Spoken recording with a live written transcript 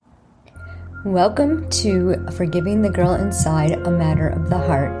Welcome to Forgiving the Girl Inside, a Matter of the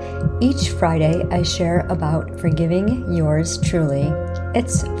Heart. Each Friday, I share about forgiving yours truly.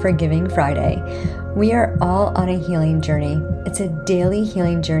 It's Forgiving Friday. We are all on a healing journey. It's a daily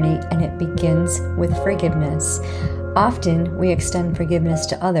healing journey, and it begins with forgiveness. Often, we extend forgiveness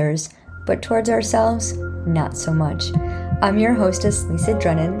to others, but towards ourselves, not so much. I'm your hostess, Lisa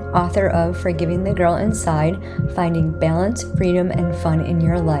Drennan, author of Forgiving the Girl Inside, Finding Balance, Freedom, and Fun in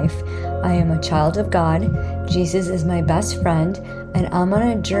Your Life. I am a child of God, Jesus is my best friend, and I'm on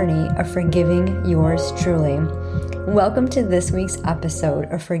a journey of forgiving yours truly. Welcome to this week's episode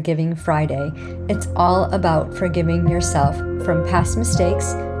of Forgiving Friday. It's all about forgiving yourself from past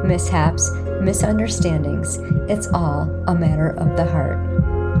mistakes, mishaps, misunderstandings. It's all a matter of the heart.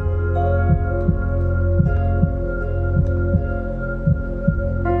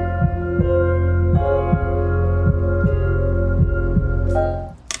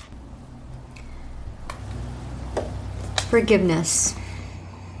 Forgiveness.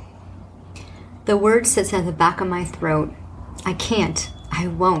 The word sits at the back of my throat. I can't. I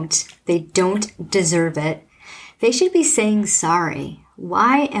won't. They don't deserve it. They should be saying sorry.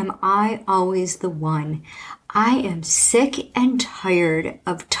 Why am I always the one? I am sick and tired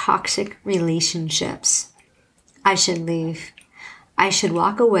of toxic relationships. I should leave. I should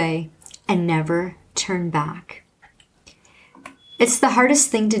walk away and never turn back. It's the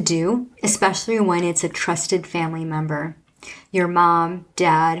hardest thing to do, especially when it's a trusted family member. Your mom,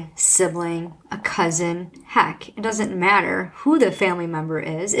 dad, sibling, a cousin, heck, it doesn't matter who the family member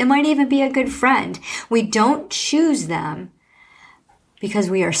is. It might even be a good friend. We don't choose them because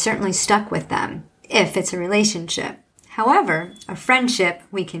we are certainly stuck with them if it's a relationship. However, a friendship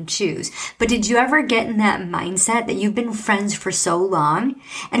we can choose. But did you ever get in that mindset that you've been friends for so long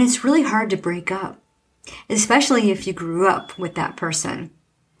and it's really hard to break up? Especially if you grew up with that person.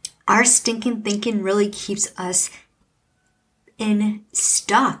 Our stinking thinking really keeps us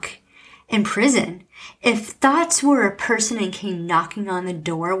stuck in prison. If thoughts were a person and came knocking on the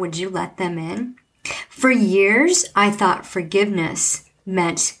door, would you let them in? For years, I thought forgiveness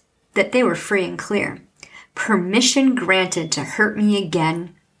meant that they were free and clear. Permission granted to hurt me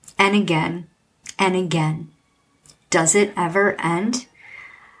again and again and again. Does it ever end?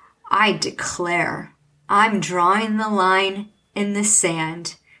 I declare, I'm drawing the line in the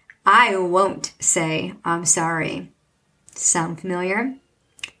sand. I won't say I'm sorry. Sound familiar?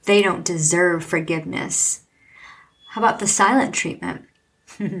 They don't deserve forgiveness. How about the silent treatment?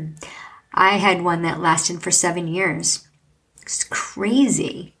 I had one that lasted for 7 years. It's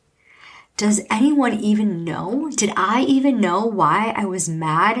crazy. Does anyone even know? Did I even know why I was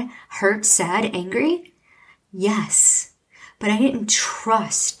mad, hurt, sad, angry? Yes, but I didn't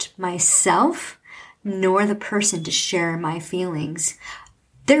trust myself nor the person to share my feelings.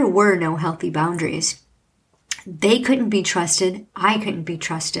 There were no healthy boundaries. They couldn't be trusted. I couldn't be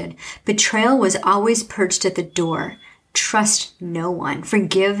trusted. Betrayal was always perched at the door. Trust no one.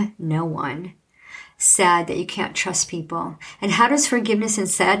 Forgive no one. Sad that you can't trust people. And how does forgiveness and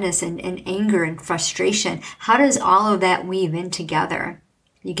sadness and anger and frustration, how does all of that weave in together?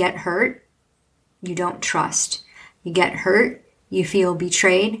 You get hurt, you don't trust. You get hurt, you feel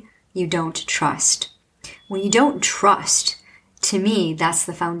betrayed, you don't trust. When you don't trust, to me, that's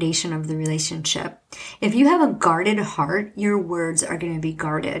the foundation of the relationship. If you have a guarded heart, your words are going to be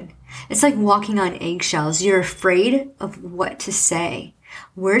guarded. It's like walking on eggshells. You're afraid of what to say.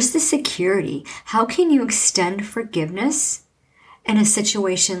 Where's the security? How can you extend forgiveness in a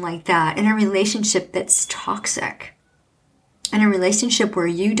situation like that, in a relationship that's toxic, in a relationship where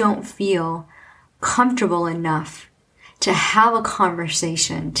you don't feel comfortable enough to have a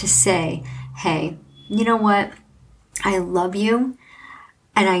conversation, to say, hey, you know what? I love you,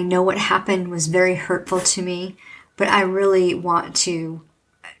 and I know what happened was very hurtful to me, but I really want to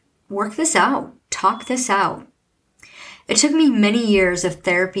work this out, talk this out. It took me many years of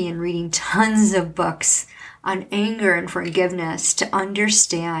therapy and reading tons of books on anger and forgiveness to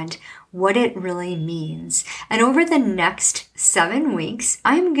understand what it really means. And over the next 7 weeks,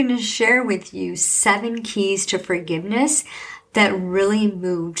 I'm going to share with you 7 keys to forgiveness that really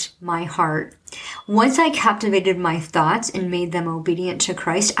moved my heart. Once I captivated my thoughts and made them obedient to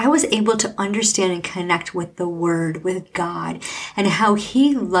Christ, I was able to understand and connect with the Word, with God, and how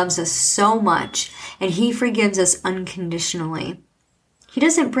He loves us so much and He forgives us unconditionally. He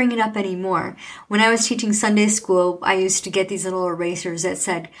doesn't bring it up anymore. When I was teaching Sunday school, I used to get these little erasers that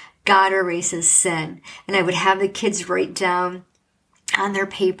said, God erases sin. And I would have the kids write down on their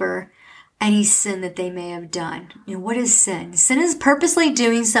paper, any sin that they may have done. What is sin? Sin is purposely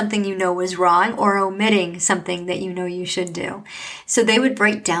doing something you know is wrong or omitting something that you know you should do. So they would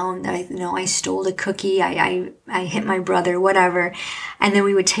write down that, I stole a cookie, I hit my brother, whatever. And then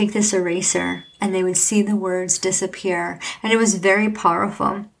we would take this eraser and they would see the words disappear. And it was very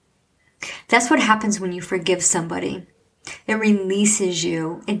powerful. That's what happens when you forgive somebody. It releases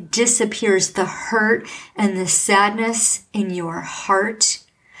you. It disappears the hurt and the sadness in your heart,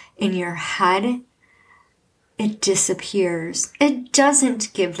 in your head. It disappears. It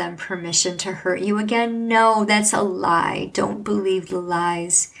doesn't give them permission to hurt you again. No, that's a lie. Don't believe the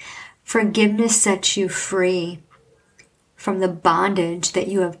lies. Forgiveness sets you free from the bondage that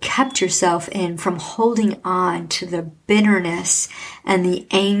you have kept yourself in, from holding on to the bitterness and the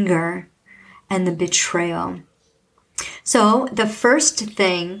anger and the betrayal. So the first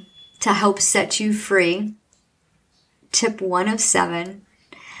thing to help set you free, tip 1 of 7,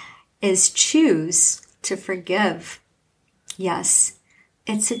 is choose to forgive. Yes,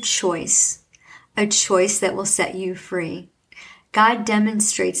 it's a choice that will set you free. God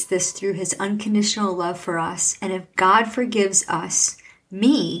demonstrates this through his unconditional love for us. And if God forgives us,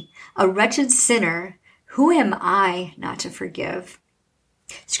 me, a wretched sinner, who am I not to forgive?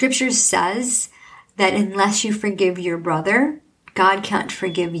 Scripture says that unless you forgive your brother, God can't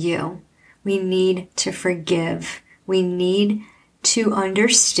forgive you. We need to forgive. We need to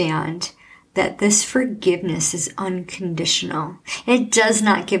understand that this forgiveness is unconditional. It does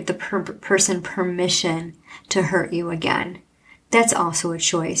not give the person permission to hurt you again. That's also a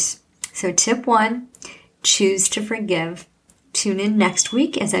choice. So tip 1, choose to forgive. Tune in next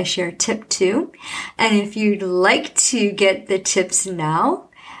week as I share tip 2. And if you'd like to get the tips now,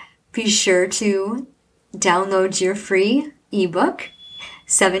 be sure to download your free ebook,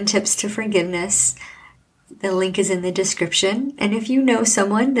 7 Tips to Forgiveness. The link is in the description. And if you know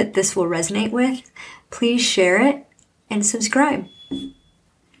someone that this will resonate with, please share it and subscribe.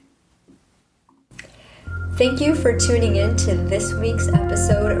 Thank you for tuning in to this week's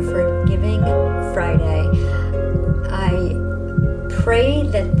episode of Forgiving Friday. I pray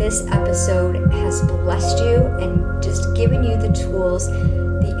that this episode has blessed you and just given you the tools,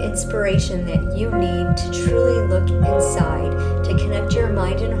 the inspiration that you need to truly look inside, to connect your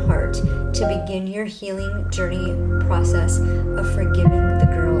mind and heart, to begin your healing journey process of forgiving the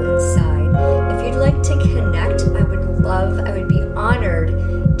girl inside. If you'd like to connect, I would be honored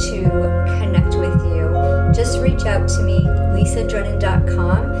to connect with you. Just reach out to me,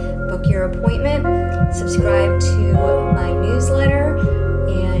 lisadrennan.com, book your appointment, subscribe to my newsletter,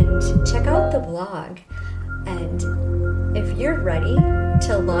 and check out the blog. And if you're ready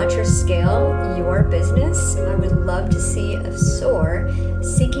to launch or scale your business, I would love to see if SOAR,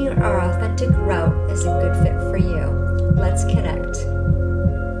 seeking our authentic route, is a good fit for you. Let's connect.